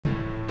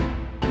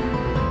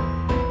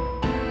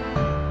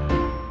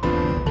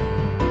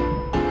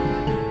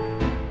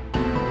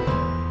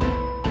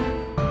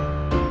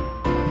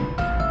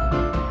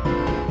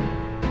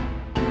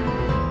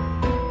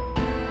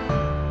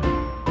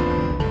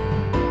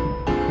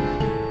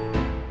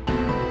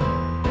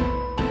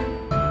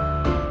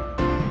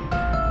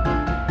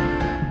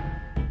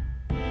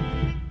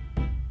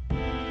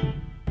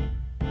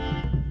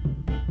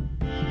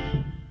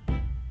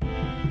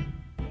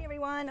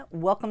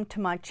welcome to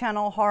my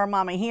channel. Horror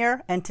Mama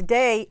here, and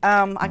today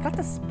I got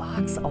this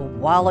box a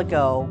while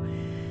ago,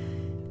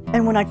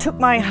 and when I took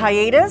my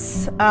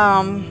hiatus,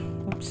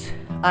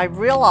 I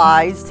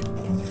realized,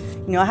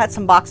 I had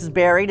some boxes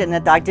buried and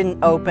that I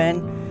didn't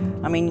open.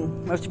 I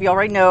mean, most of you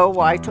already know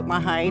why I took my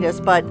hiatus,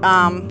 but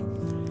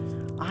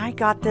I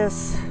got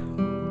this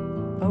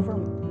over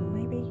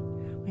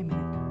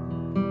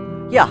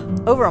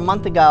over a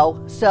month ago.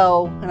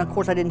 So, and of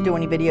course I didn't do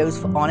any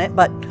videos on it,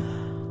 but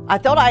I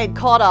thought I had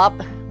caught up,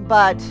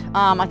 but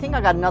I think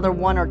I got another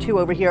one or two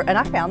over here, and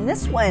I found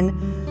this one,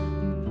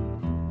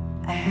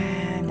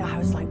 and I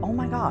was like, oh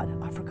my God,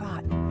 I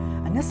forgot.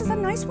 And this is a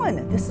nice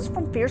one. This is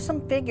from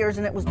Fearsome Figures,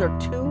 and it was their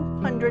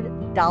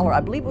 $200, I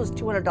believe it was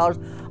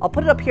 $200. I'll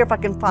put it up here if I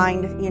can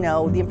find,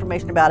 the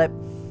information about it.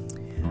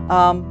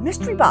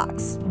 Mystery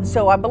box.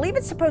 So I believe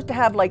it's supposed to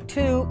have like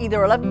two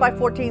either 11 by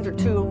 14s or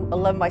two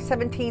 11 by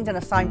 17s and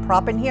a signed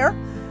prop in here.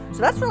 So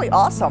that's really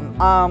awesome.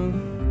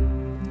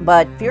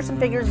 But Fearsome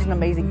Figures is an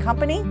amazing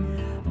company.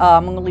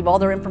 I'm going to leave all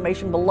their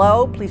information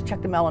below. Please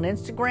check them out on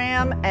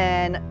Instagram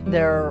and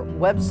their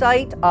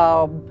website.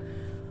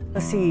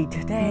 Let's see,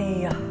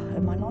 today,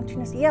 am I launching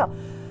this? Yeah,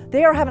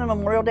 they are having a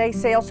Memorial Day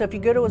sale. So if you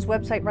go to his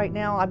website right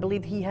now, I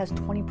believe he has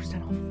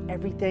 20% off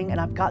everything.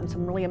 And I've gotten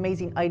some really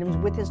amazing items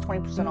with his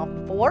 20% off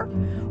before,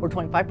 or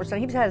 25%.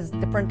 He has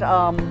different,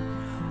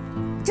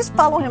 just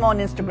follow him on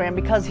Instagram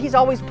because he's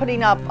always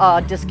putting up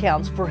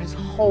discounts for his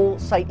whole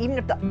site, even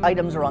if the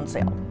items are on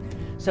sale.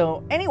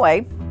 So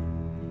anyway,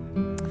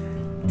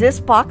 this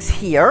box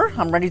here,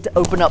 I'm ready to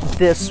open up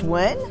this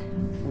one.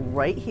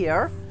 Right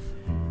here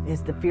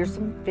is the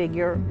Fearsome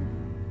Figure.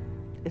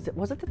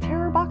 Was it the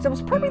terror box? It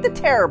was probably the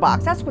terror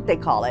box. That's what they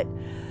call it.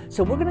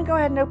 So we're gonna go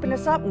ahead and open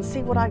this up and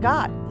see what I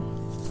got.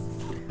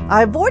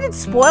 I avoided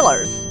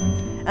spoilers.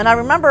 And I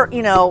remember,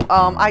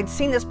 I'd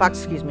seen this box,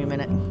 excuse me a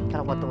minute,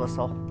 gotta wet the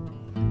whistle.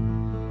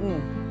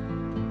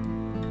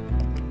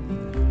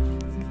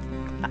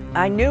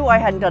 I knew I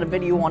hadn't done a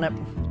video on it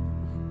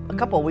a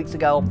couple of weeks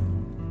ago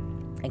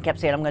and kept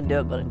saying, I'm gonna do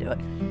it, I'm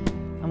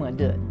gonna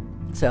do it.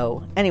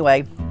 So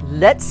anyway,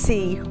 let's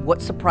see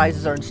what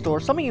surprises are in store.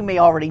 Some of you may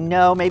already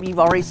know, maybe you've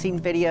already seen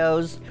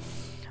videos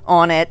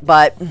on it,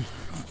 but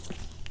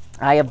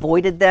I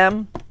avoided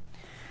them.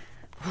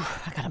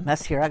 I got a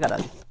mess here. I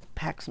gotta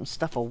pack some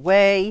stuff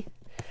away.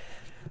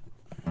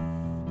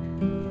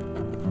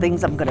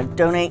 Things I'm gonna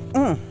donate.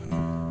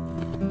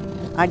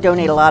 I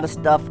donate a lot of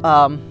stuff,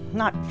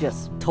 not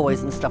just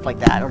toys and stuff like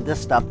that, or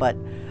this stuff, but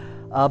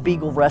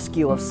Beagle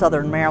Rescue of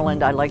Southern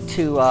Maryland. I like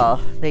to,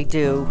 they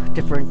do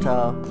different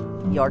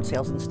yard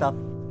sales and stuff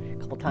a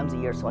couple times a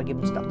year, so I give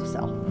them stuff to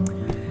sell.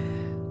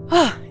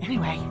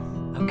 Anyway,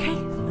 okay,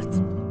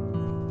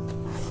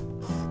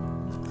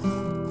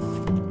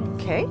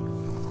 okay.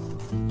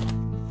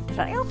 Did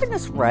I open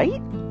this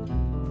right?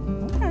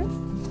 Okay.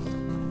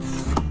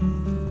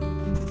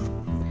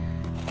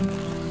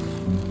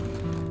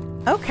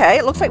 Okay,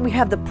 it looks like we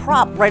have the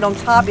prop right on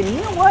top, and you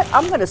know what?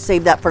 I'm gonna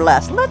save that for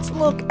last. Let's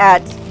look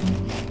at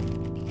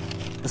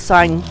the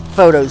signed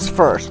photos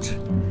first.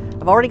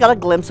 I've already got a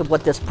glimpse of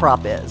what this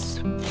prop is.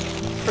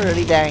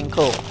 Pretty dang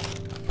cool.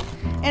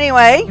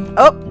 Anyway,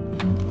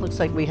 looks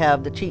like we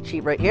have the cheat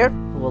sheet right here.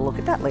 We'll look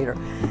at that later.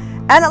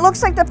 And it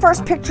looks like the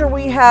first picture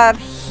we have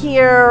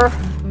here, I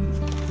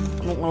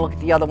don't want to look at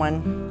the other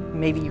one,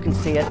 maybe you can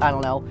see it, I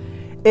don't know,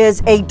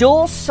 is a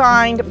dual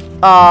signed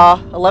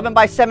 11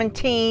 by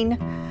 17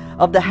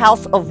 of the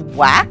House of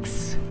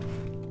Wax.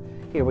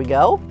 Here we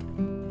go.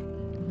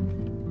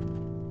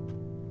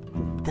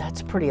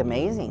 That's pretty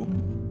amazing.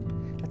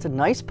 That's a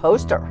nice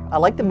poster. I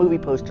like the movie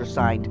poster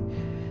signed.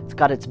 It's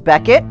got its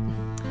Beckett.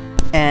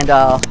 And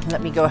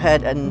let me go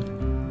ahead and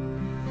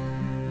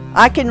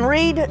I can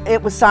read.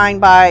 It was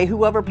signed by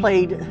whoever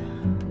played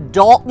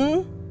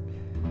Dalton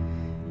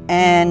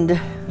and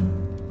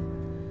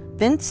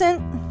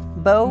Vincent.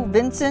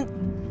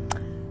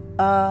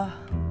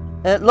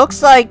 It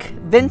looks like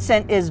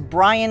Vincent is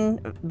Brian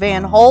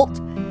Van Holt,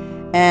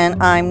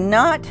 and I'm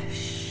not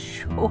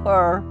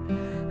sure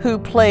who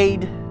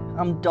played.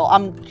 I'm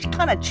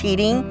kind of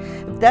cheating.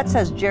 If that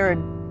says Jared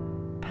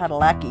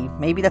Padalecki,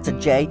 maybe that's a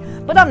J,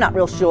 but I'm not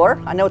real sure.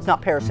 I know it's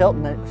not Paris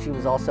Hilton, that she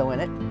was also in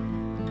it.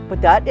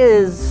 But that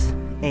is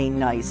a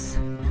nice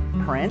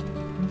print.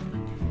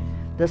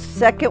 The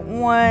second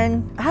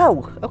one,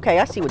 okay,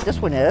 I see what this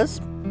one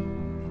is.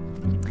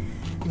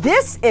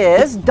 This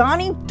is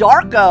Donnie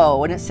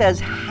Darko, and it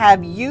says,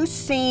 have you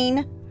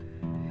seen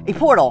a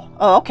portal?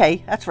 Oh,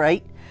 okay, that's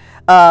right.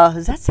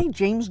 Does that say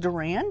James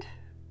Durand?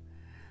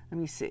 Let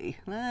me see.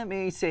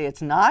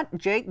 It's not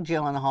Jake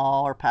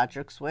Gyllenhaal or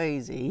Patrick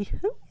Swayze.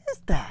 Who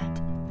is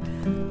that?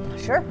 Not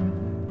sure.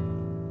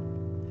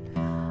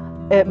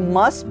 It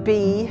must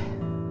be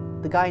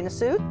the guy in the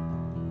suit.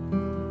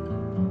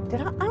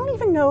 I don't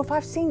even know if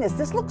I've seen this.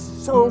 This looks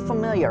so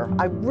familiar.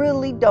 I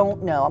really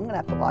don't know. I'm gonna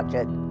have to watch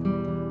it.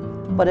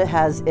 But it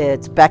has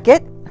its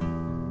Beckett.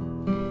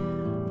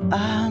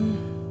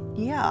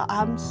 Yeah,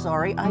 I'm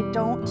sorry. I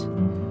don't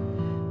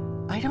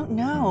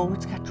know.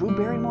 It's got Drew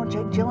Barrymore,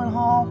 Jake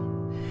Gyllenhaal.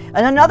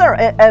 And another,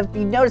 if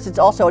you notice, it's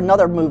also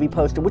another movie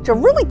poster, which are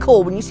really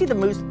cool. When you see the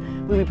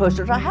movie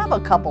posters, I have a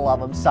couple of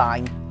them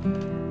signed.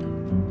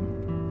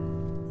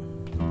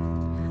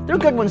 They're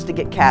good ones to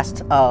get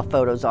cast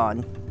photos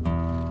on.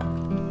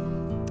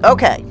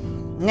 Okay,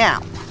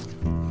 now.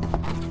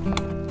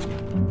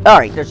 All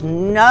right, there's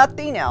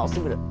nothing else.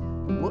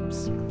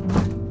 Whoops.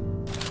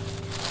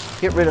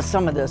 Get rid of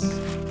some of this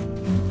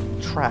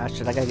trash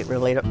that I gotta get rid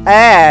of later.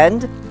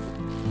 And,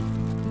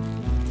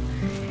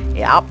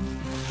 yep.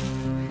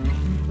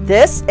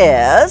 This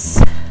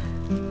is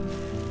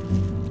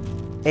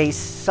a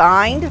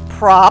signed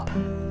prop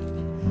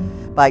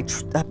by,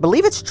 I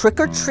believe it's Trick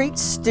or Treat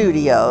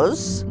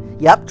Studios.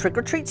 Yep, Trick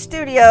or Treat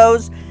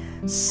Studios.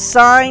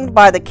 Signed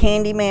by the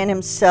Candyman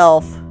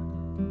himself,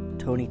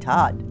 Tony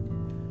Todd.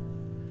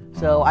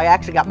 So I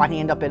actually got my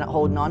hand up in it,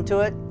 holding on to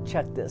it.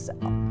 Check this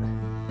out.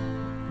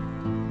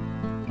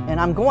 And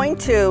I'm going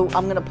to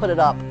put it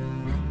up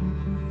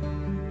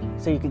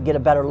so you can get a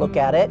better look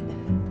at it.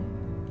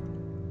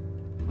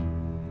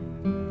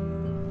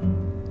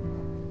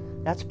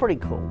 That's pretty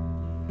cool.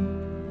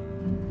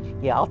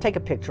 Yeah, I'll take a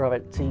picture of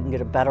it so you can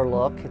get a better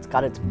look. It's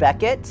got its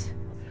Beckett.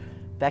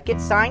 Beckett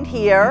signed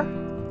here.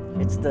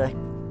 It's the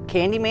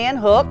Candyman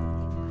hook.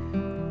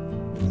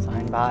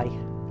 Signed by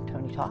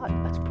Tony Todd.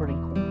 That's pretty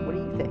cool. What do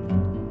you think?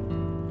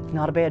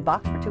 Not a bad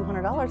box for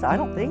 $200, I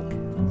don't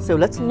think. So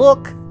let's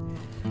look.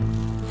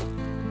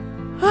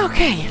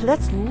 Okay,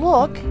 let's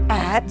look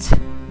at,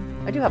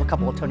 I do have a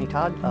couple of Tony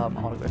Todd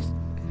autographs.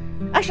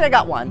 Actually, I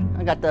got one.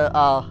 I got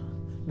the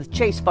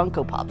Chase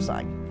Funko Pop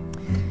sign.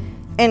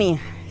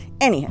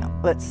 Anyhow,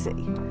 let's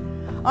see.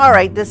 All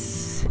right,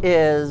 this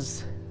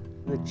is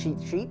the cheat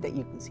sheet that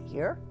you can see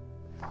here.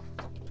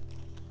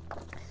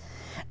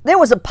 There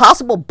was a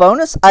possible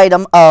bonus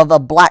item of a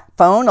black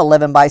phone,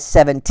 11 by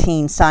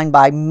 17, signed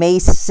by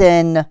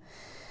Mason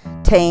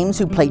Thames,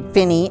 who played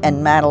Finney,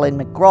 and Madeline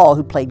McGraw,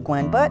 who played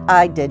Gwen, but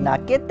I did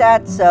not get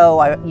that,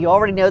 so you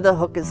already know the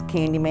hook is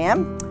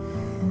Candyman.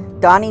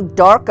 Donnie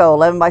Darko,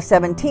 11 by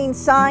 17,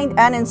 signed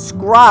and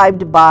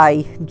inscribed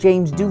by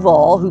James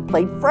Duval, who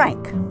played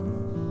Frank.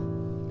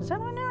 Is that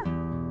on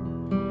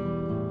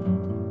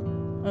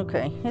there?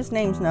 Okay, his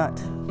name's not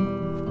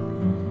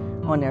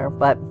on there,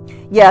 but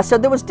yeah, so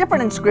there was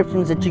different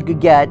inscriptions that you could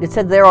get. It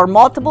said there are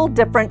multiple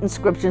different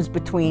inscriptions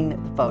between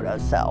the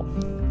photos, so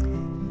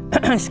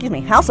excuse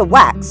me. House of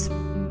Wax,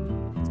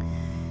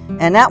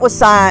 and that was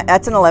signed.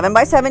 That's an 11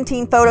 by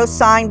 17 photo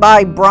signed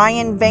by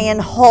Brian Van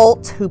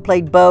Holt, who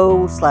played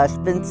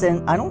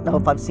Bo/Vincent. I don't know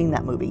if I've seen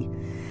that movie.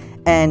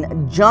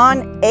 And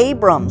John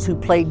Abrams, who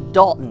played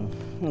Dalton.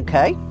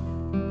 Okay,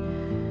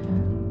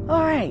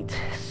 all right,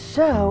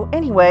 so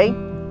anyway,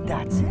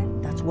 that's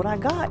it. That's what I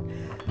got.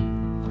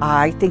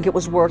 I think it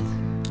was worth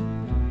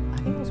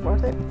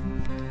it.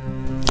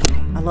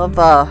 I love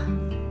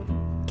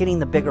getting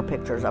the bigger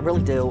pictures. I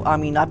really do. I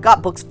mean, I've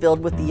got books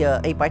filled with the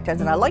 8x10s,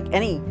 and I like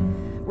any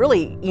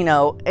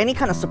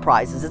kind of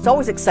surprises. It's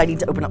always exciting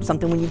to open up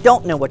something when you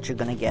don't know what you're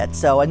going to get.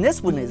 So, and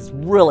this one is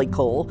really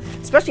cool,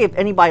 especially if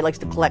anybody likes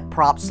to collect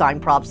props,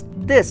 signed props.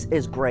 This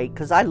is great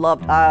because I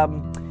loved,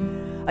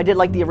 I did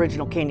like the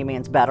original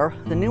Candyman's better.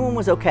 The new one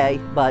was okay,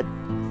 but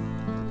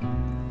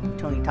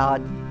Tony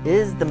Todd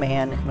is the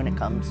man when it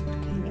comes to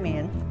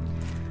Candyman.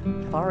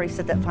 I've already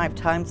said that 5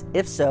 times.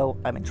 If so,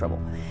 I'm in trouble.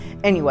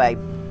 Anyway,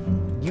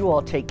 you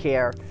all take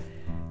care.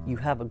 You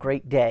have a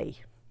great day,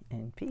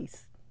 and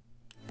peace.